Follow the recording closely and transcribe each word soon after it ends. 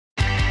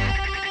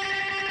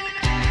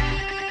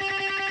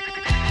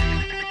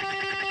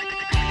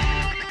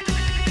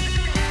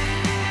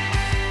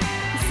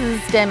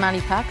is Dan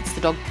Marnie Park. It's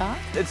the dog park.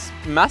 It's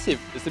massive.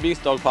 It's the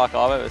biggest dog park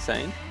I've ever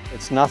seen.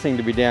 It's nothing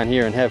to be down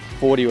here and have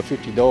 40 or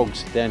 50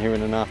 dogs down here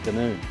in an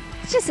afternoon.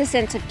 It's just a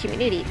sense of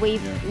community.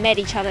 We've met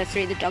each other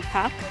through the dog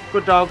park.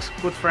 Good dogs,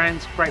 good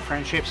friends, great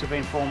friendships have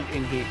been formed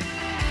in here.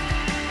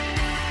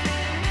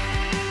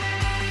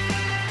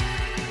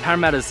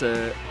 Parramatta's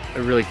a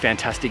really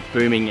fantastic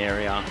booming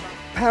area.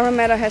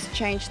 Parramatta has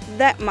changed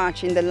that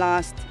much in the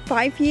last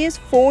 5 years,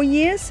 4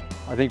 years.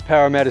 I think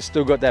Parramatta's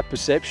still got that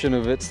perception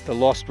of it's the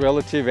lost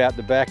relative out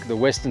the back, the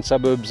western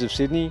suburbs of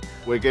Sydney.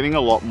 We're getting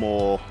a lot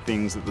more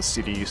things that the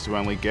city used to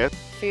only get.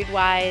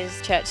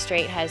 Food-wise, Church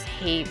Street has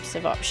heaps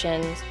of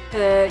options.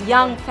 For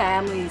young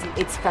families,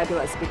 it's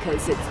fabulous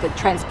because it's the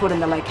transport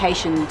and the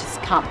location you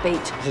just can't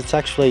beat. It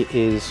actually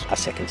is a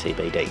second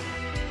CBD.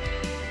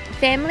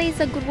 Family is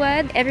a good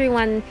word.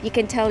 Everyone, you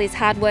can tell, is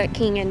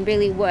hardworking and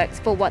really works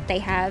for what they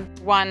have.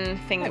 One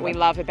thing that we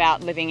love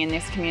about living in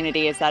this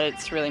community is that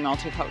it's really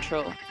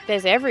multicultural.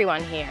 There's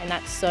everyone here and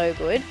that's so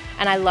good.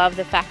 And I love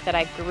the fact that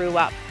I grew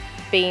up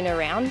being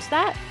around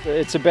that.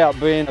 It's about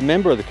being a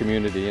member of the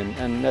community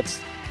and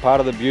that's part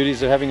of the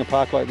beauties of having a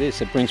park like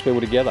this. It brings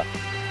people together.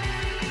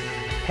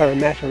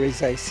 Parramatta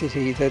is a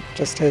city that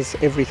just has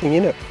everything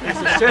in it. It's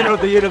the centre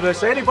of the universe.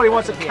 So anybody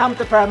wants to come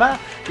to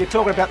Parramatta, you're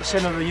talking about the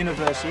centre of the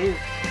universe here.